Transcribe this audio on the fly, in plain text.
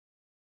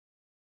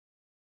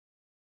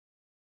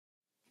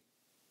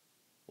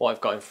What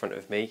I've got in front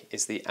of me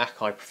is the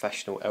Akai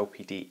Professional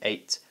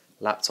LPD8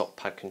 laptop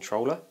pad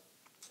controller.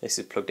 This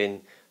is plugged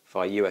in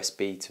via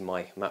USB to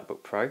my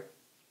MacBook Pro.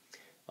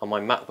 On my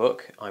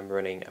MacBook I'm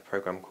running a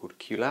program called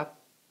Qlab.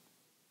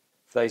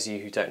 For those of you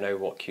who don't know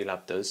what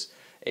Qlab does,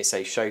 it's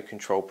a show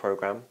control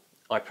program.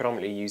 I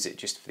predominantly use it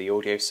just for the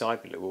audio side,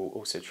 but it will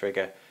also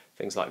trigger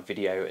things like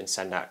video and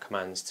send out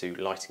commands to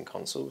lighting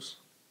consoles.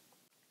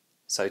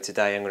 So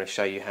today I'm going to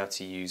show you how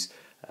to use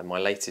my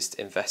latest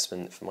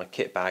investment for my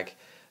kit bag,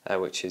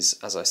 which is,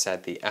 as I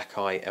said, the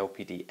Akai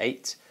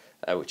LPD8,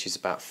 which is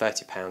about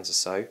 £30 or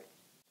so.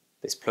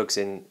 This plugs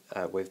in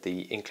with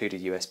the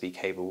included USB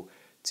cable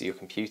to your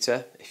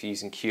computer. If you're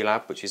using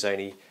Qlab, which is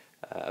only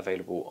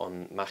available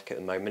on Mac at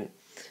the moment,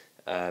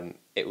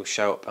 it will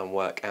show up and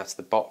work out of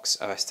the box.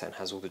 OS X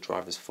has all the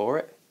drivers for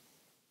it.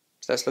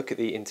 So let's look at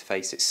the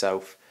interface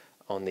itself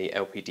on the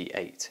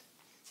LPD8.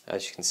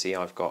 As you can see,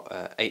 I've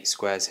got 8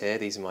 squares here.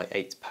 These are my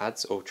 8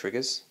 pads or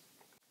triggers.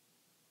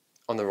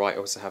 On the right I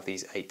also have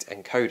these 8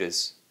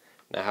 encoders.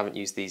 Now I haven't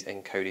used these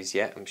encoders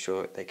yet. I'm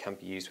sure they can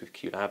be used with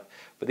Qlab,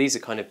 but these are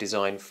kind of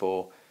designed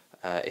for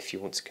if you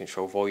want to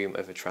control volume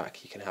of a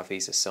track, you can have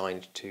these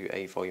assigned to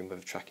a volume of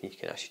a track and you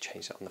can actually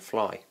change that on the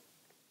fly.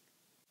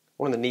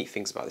 One of the neat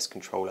things about this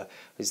controller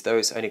is though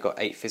it's only got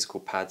 8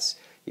 physical pads,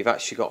 you've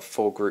actually got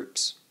 4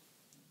 groups.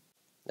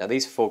 Now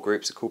these 4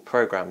 groups are called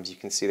programs. You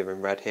can see them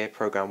in red here,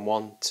 program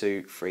 1,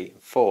 2, 3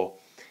 and 4.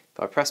 If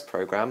I press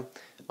program,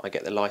 I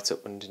get the light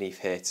up underneath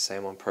here to say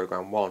I'm on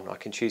program 1. I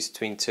can choose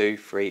between 2,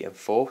 3 and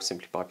 4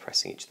 simply by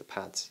pressing each of the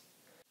pads.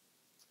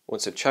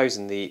 Once I've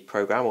chosen the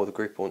program or the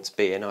group I want to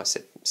be in, I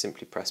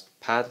simply press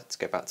pad to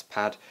go back to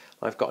pad.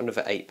 I've got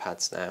another 8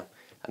 pads now,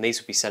 and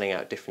these will be sending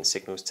out different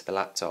signals to the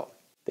laptop.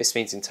 This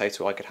means in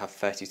total I could have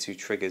 32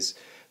 triggers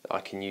that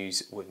I can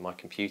use with my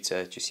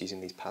computer just using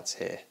these pads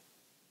here.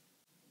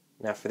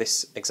 Now for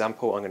this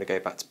example I'm going to go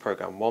back to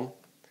program 1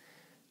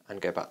 and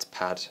go back to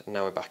pad, and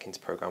now we're back into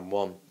program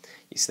 1.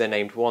 You see they're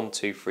named 1,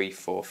 2, 3,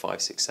 4,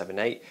 5, 6, 7,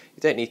 8.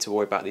 You don't need to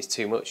worry about these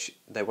too much.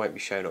 They won't be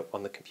shown up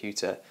on the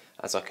computer,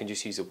 as I can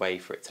just use a way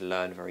for it to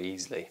learn very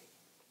easily.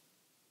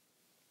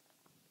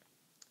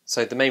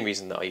 So the main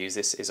reason that I use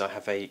this is I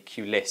have a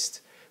cue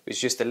list, which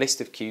is just a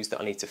list of cues that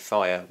I need to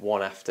fire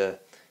one after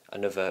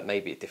another,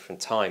 maybe at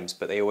different times,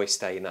 but they always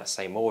stay in that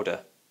same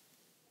order.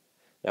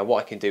 Now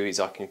what I can do is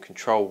I can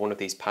control one of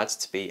these pads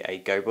to be a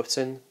go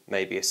button,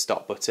 maybe a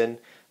stop button,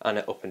 and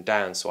an up and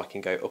down, so I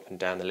can go up and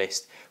down the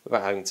list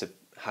without having to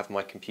have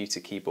my computer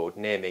keyboard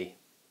near me.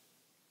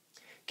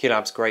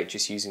 Qlab's great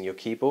just using your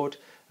keyboard.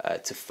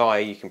 To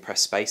fire you can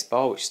press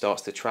spacebar, which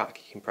starts the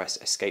track, you can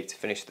press escape to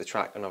finish the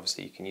track, and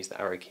obviously you can use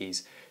the arrow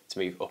keys to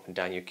move up and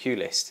down your cue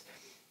list.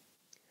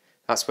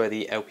 That's where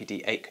the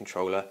LPD8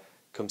 controller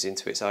comes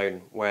into its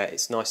own, where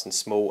it's nice and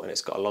small and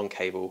it's got a long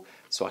cable,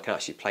 so I can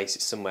actually place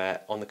it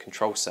somewhere on the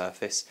control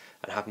surface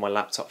and have my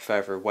laptop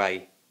further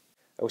away.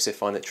 I also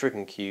find that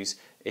triggering cues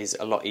is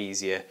a lot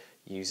easier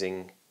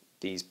using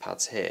these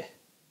pads here.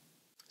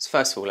 So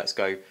first of all let's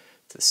go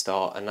to the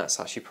start, and that's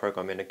actually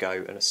programming a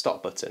go and a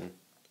stop button.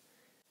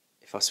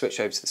 If I switch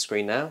over to the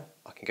screen now,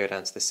 I can go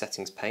down to the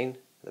settings pane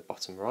at the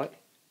bottom right,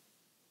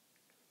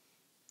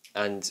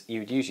 and you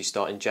would usually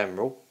start in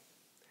general,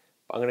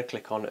 but I'm going to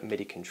click on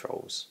Midi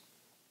Controls.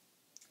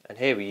 And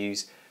here we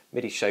use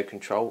MIDI show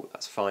control.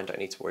 That's fine, don't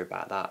need to worry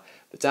about that.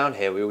 But down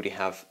here we already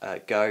have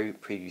go,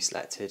 preview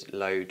selected,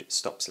 load,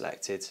 stop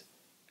selected,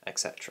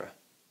 etc.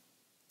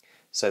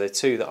 So the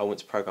two that I want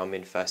to program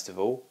in first of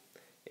all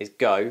is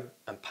go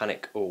and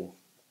panic all.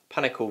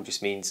 Panic all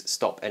just means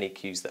stop any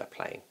cues that are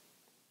playing.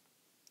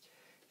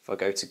 If I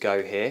go to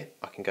go here,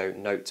 I can go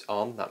note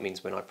on. That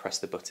means when I press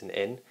the button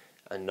in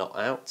and not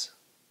out.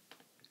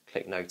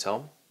 Click note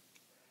on,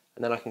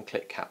 and then I can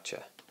click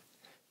capture.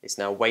 It's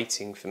now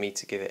waiting for me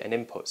to give it an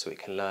input so it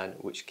can learn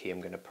which key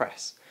I'm going to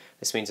press.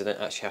 This means I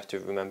don't actually have to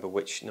remember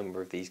which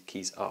number of these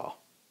keys are.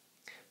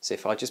 So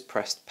if I just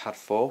pressed pad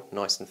 4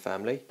 nice and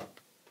firmly,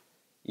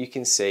 you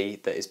can see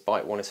that its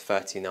byte 1 is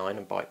 39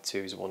 and byte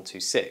 2 is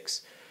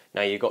 126.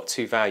 Now you've got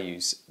 2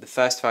 values. The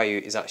first value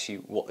is actually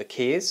what the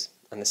key is,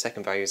 and the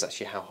second value is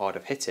actually how hard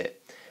I've hit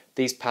it.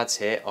 These pads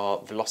here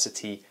are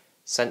velocity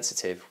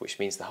sensitive, which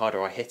means the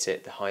harder I hit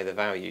it, the higher the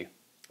value.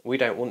 We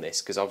don't want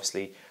this because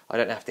obviously I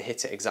don't have to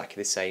hit it exactly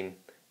the same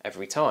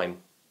every time.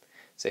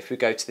 So if we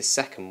go to the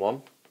second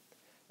one,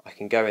 I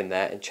can go in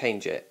there and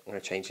change it. I'm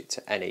going to change it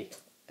to any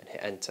and hit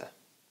enter.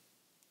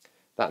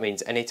 That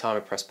means any time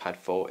I press pad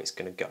 4 it's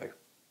going to go.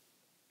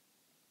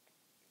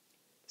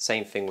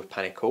 Same thing with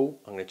panic all.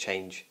 I'm going to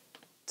change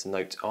to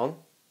note on.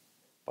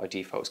 By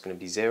default it's going to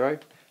be 0. I'm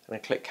going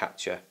to click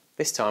capture.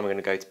 This time I'm going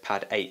to go to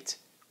pad 8,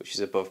 which is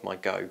above my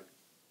go.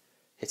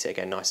 Hit it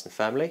again nice and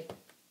firmly.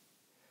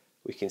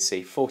 We can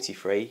see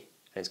 43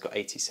 and it's got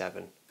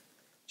 87.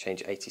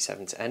 Change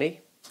 87 to any,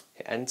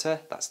 hit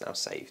enter, that's now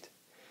saved.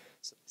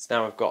 So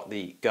now I've got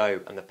the go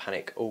and the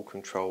panic all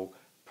control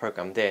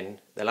programmed in.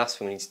 The last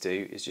thing we need to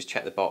do is just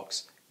check the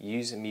box,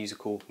 use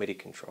musical MIDI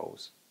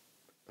controls.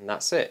 And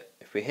that's it.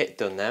 If we hit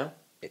done now,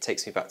 it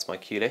takes me back to my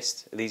cue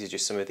list. These are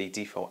just some of the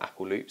default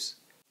Apple loops.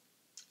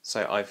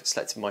 So I've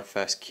selected my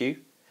first cue,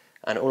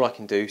 and all I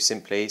can do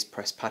simply is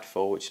press pad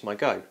 4, which is my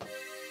go.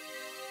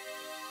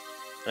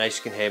 And as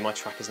you can hear, my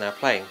track is now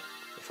playing.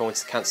 If I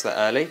wanted to cancel it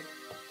early,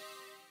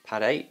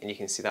 pad 8, and you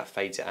can see that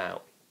fades it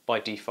out. By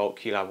default,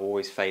 Qlab will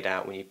always fade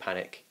out when you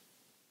panic.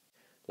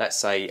 Let's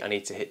say I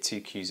need to hit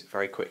 2 cues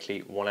very quickly,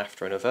 one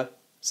after another,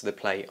 so they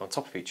play on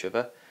top of each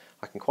other.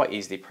 I can quite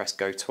easily press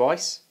go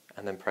twice,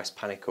 and then press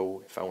panic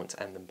all if I want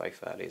to end them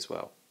both early as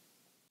well.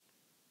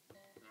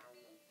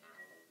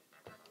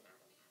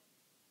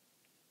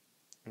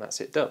 And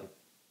that's it done.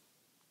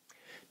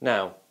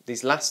 Now,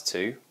 these last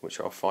two, which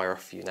I'll fire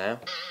off for you now,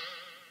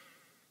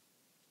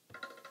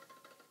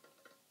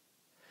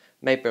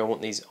 maybe I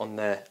want these on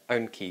their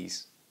own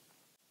keys.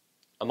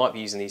 I might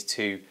be using these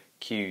 2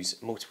 cues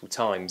multiple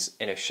times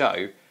in a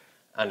show,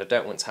 and I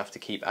don't want to have to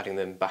keep adding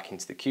them back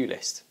into the cue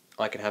list.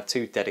 I can have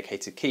 2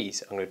 dedicated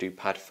keys. I'm going to do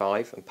pad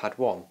 5 and pad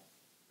 1.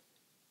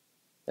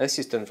 Now this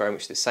is done very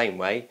much the same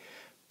way,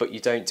 but you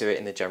don't do it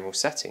in the general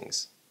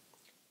settings.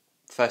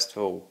 First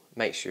of all,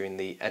 make sure you're in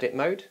the edit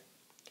mode.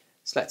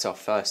 Select our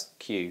first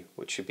cue,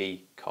 which should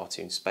be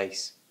cartoon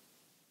space.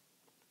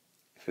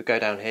 If we go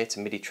down here to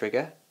MIDI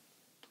trigger,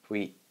 if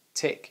we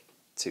tick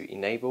to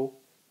enable,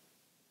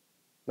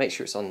 make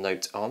sure it's on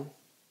note on.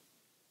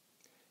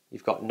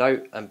 You've got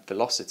note and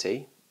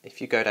velocity.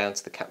 If you go down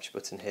to the capture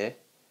button here,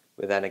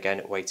 we're then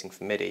again waiting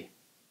for MIDI.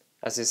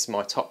 As this is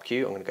my top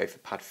cue, I'm going to go for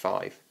pad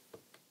 5.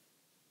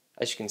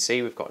 As you can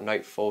see, we've got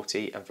note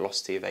 40 and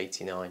velocity of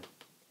 89.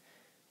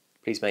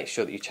 Please make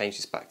sure that you change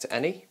this back to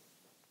any,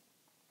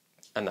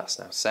 and that's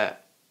now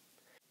set.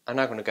 I'm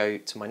now going to go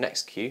to my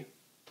next cue,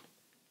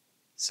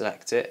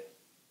 select it.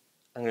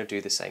 I'm going to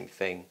do the same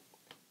thing.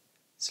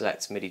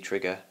 Select MIDI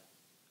trigger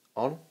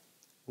on,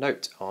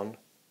 note on,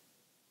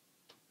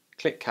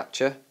 click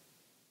capture,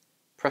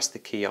 press the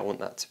key I want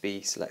that to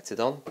be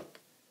selected on,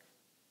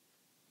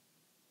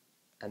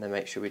 and then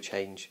make sure we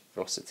change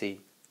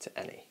velocity to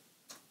any.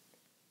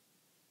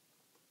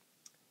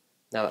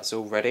 Now that's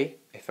all ready.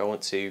 If I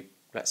want to,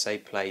 let's say,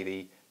 play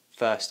the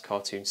first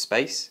cartoon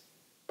space,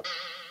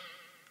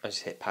 I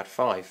just hit pad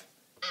 5.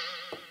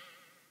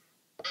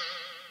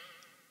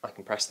 I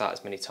can press that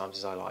as many times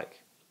as I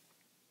like.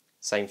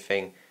 Same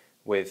thing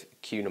with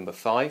cue number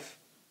 5.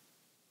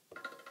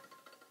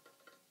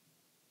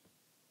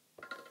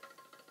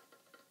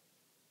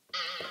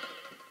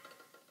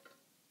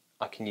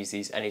 I can use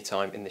these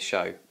anytime in the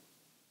show.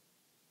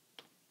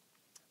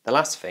 The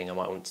last thing I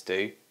might want to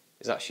do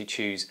is actually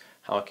choose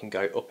how I can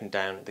go up and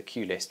down the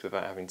cue list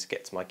without having to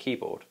get to my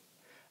keyboard.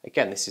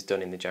 Again, this is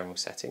done in the general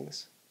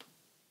settings.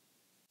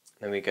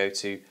 Then we go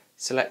to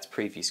select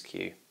previous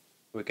cue.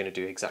 We're going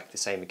to do exactly the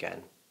same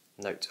again.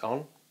 Note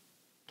on,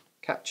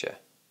 capture.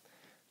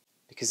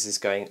 Because this is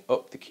going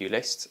up the cue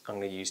list, I'm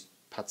going to use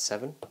pad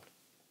 7.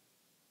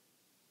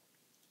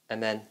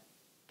 And then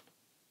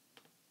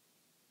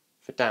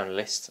for down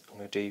list, I'm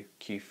going to do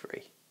cue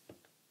 3.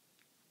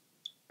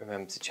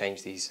 Remember to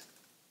change these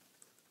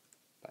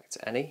back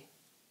to any.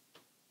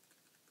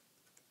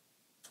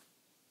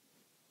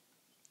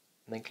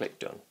 And then click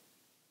done.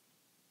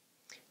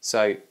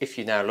 So if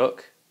you now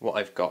look, what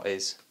I've got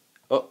is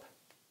up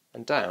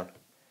and down,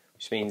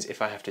 which means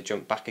if I have to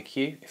jump back a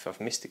cue, if I've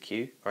missed a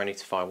cue or I need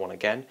to fire one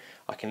again,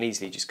 I can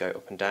easily just go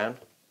up and down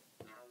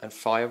and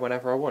fire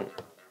whenever I want.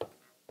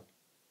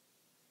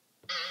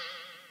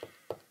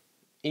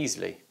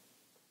 Easily.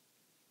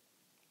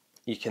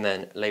 You can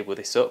then label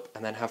this up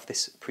and then have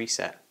this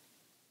preset.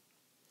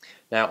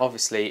 Now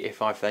obviously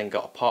if I've then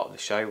got a part of the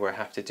show where I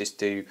have to just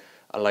do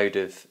a load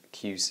of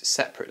cues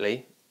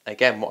separately,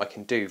 again what I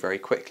can do very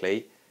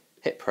quickly,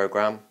 hit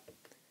program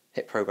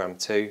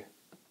 2,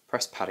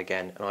 press pad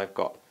again, and I've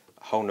got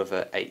a whole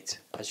nother 8.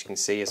 As you can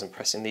see, as I'm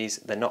pressing these,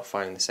 they're not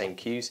firing the same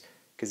cues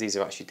because these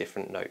are actually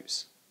different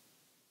notes.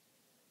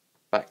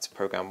 Back to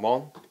program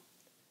 1,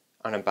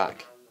 and I'm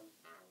back.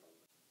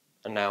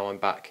 And now I'm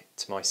back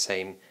to my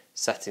same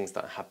settings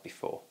that I had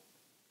before.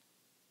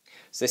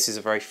 So this is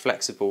a very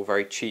flexible,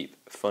 very cheap,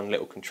 fun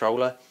little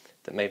controller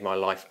that made my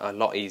life a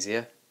lot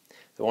easier.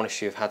 The one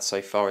issue I've had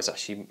so far is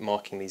actually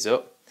marking these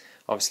up.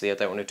 Obviously I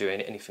don't want to do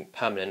anything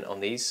permanent on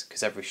these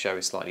because every show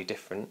is slightly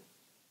different.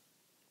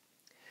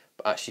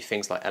 But actually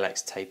things like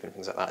LX tape and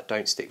things like that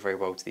don't stick very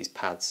well to these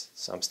pads,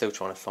 so I'm still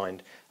trying to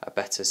find a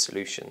better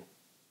solution.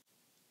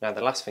 Now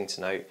the last thing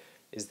to note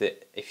is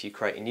that if you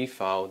create a new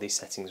file, these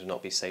settings will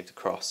not be saved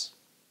across.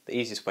 The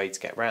easiest way to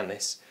get around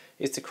this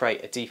is to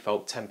create a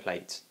default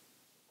template.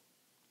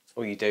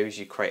 All you do is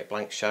you create a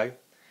blank show,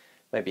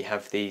 maybe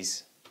have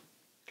these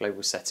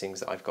global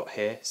settings that I've got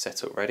here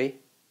set up ready,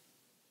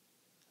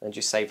 and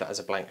just save that as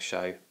a blank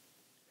show.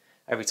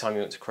 Every time you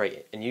want to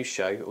create a new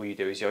show, all you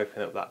do is you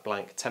open up that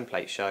blank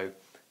template show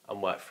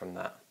and work from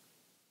that.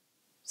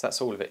 So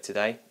that's all of it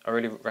today. I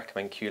really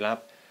recommend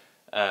Qlab.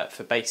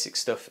 For basic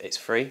stuff it's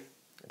free,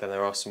 then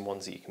there are some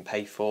ones that you can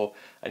pay for,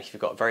 and if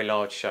you've got a very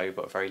large show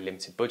but a very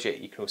limited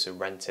budget, you can also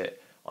rent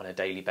it on a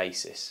daily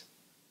basis.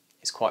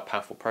 It's quite a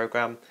powerful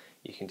program.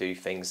 You can do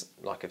things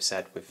like I've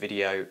said with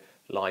video,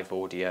 live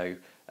audio,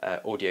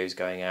 audios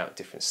going out,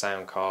 different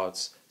sound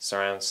cards,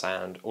 surround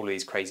sound, all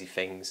these crazy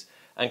things,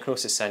 and can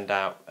also send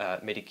out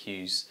MIDI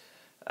cues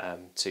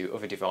to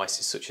other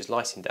devices such as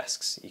lighting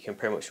desks. You can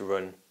pretty much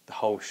run the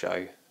whole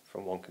show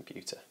from one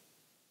computer.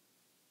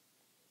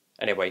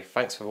 Anyway,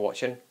 thanks for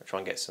watching. I'll try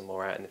and get some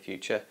more out in the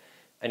future.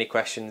 Any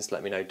questions,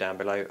 let me know down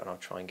below and I'll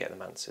try and get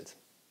them answered.